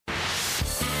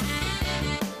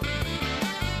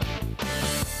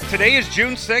Today is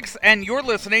June 6th, and you're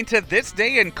listening to This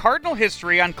Day in Cardinal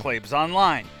History on Claibs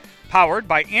Online. Powered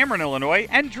by Ameren, Illinois,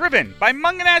 and driven by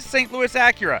Mungenast St. Louis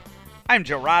Acura. I'm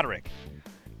Joe Roderick.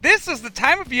 This is the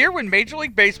time of year when Major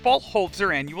League Baseball holds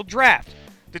their annual draft.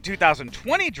 The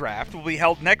 2020 draft will be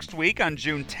held next week on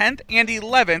June 10th and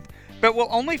 11th, but will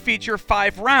only feature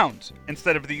 5 rounds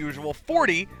instead of the usual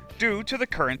 40 due to the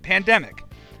current pandemic.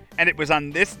 And it was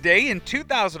on this day in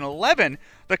 2011,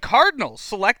 the Cardinals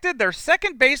selected their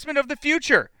second baseman of the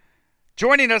future.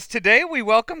 Joining us today, we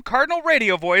welcome Cardinal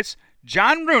radio voice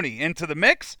John Rooney into the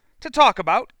mix to talk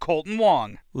about Kolten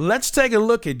Wong. Let's take a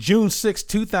look at June 6,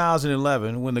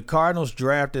 2011, when the Cardinals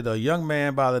drafted a young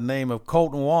man by the name of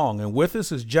Kolten Wong. And with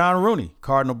us is John Rooney,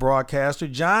 Cardinal broadcaster.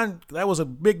 John, that was a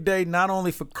big day not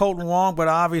only for Kolten Wong, but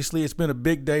obviously it's been a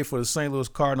big day for the St. Louis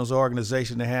Cardinals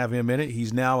organization to have him in it.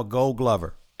 He's now a Gold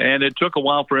Glover. And it took a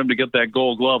while for him to get that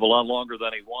Gold Glove, a lot longer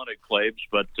than he wanted, Claibs.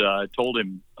 But I told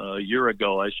him a year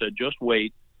ago, I said, just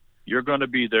wait. You're going to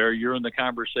be there. You're in the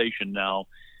conversation now.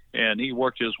 And he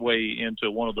worked his way into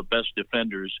one of the best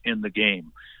defenders in the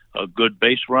game, a good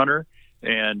base runner.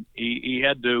 And he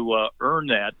had to earn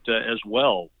that as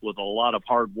well with a lot of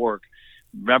hard work.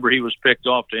 Remember, he was picked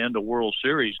off to end a World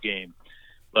Series game.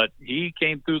 But he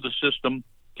came through the system,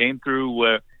 came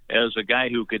through as a guy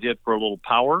who could hit for a little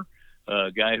power,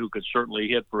 a guy who could certainly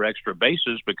hit for extra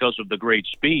bases because of the great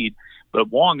speed. But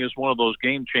Wong is one of those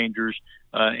game changers,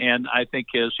 and I think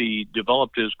as he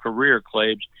developed his career,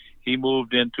 Claibs, he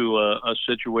moved into a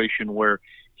situation where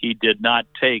he did not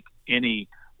take any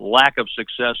lack of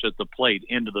success at the plate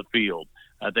into the field.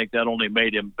 I think that only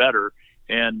made him better,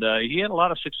 and he had a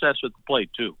lot of success at the plate,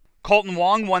 too. Kolten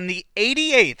Wong won the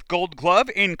 88th Gold Glove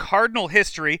in Cardinal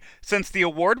history since the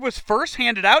award was first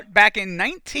handed out back in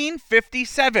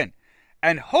 1957.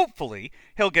 And hopefully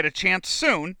he'll get a chance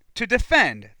soon to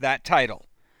defend that title.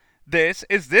 This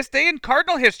is This Day in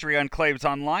Cardinal History on Claibs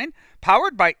Online,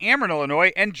 powered by Ameren,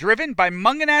 Illinois, and driven by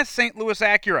Mungenast St. Louis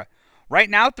Acura. Right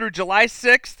now through July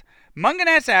 6th,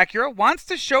 Mungenast Acura wants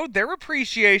to show their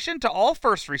appreciation to all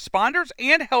first responders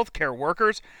and healthcare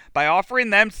workers by offering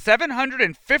them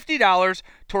 $750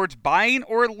 towards buying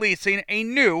or leasing a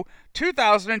new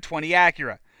 2020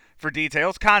 Acura. For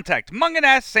details, contact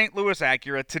Mungenast St. Louis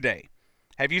Acura today.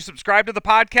 Have you subscribed to the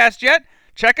podcast yet?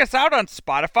 Check us out on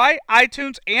Spotify,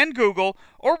 iTunes, and Google,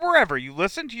 or wherever you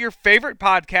listen to your favorite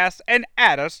podcasts and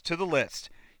add us to the list.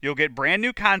 You'll get brand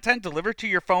new content delivered to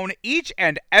your phone each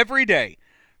and every day.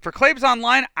 For Claibs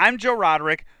Online, I'm Joe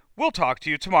Roderick. We'll talk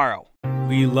to you tomorrow.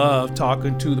 We love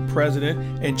talking to the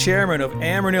president and chairman of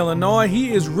Ameren, Illinois.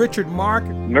 He is Richard Mark.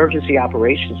 Emergency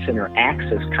Operations Center acts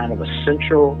as kind of a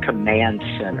central command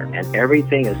center, and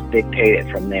everything is dictated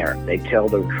from there. They tell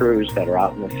the crews that are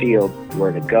out in the field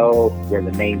where to go, where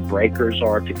the main breakers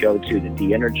are to go to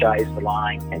de-energize the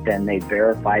line, and then they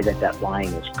verify that that line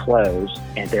is closed,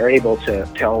 and they're able to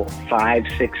tell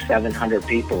 500, 600, 700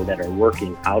 people that are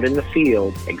working out in the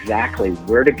field exactly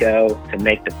where to go to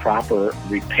make the proper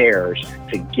repairs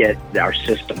to get our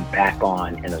system back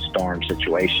on in a storm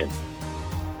situation.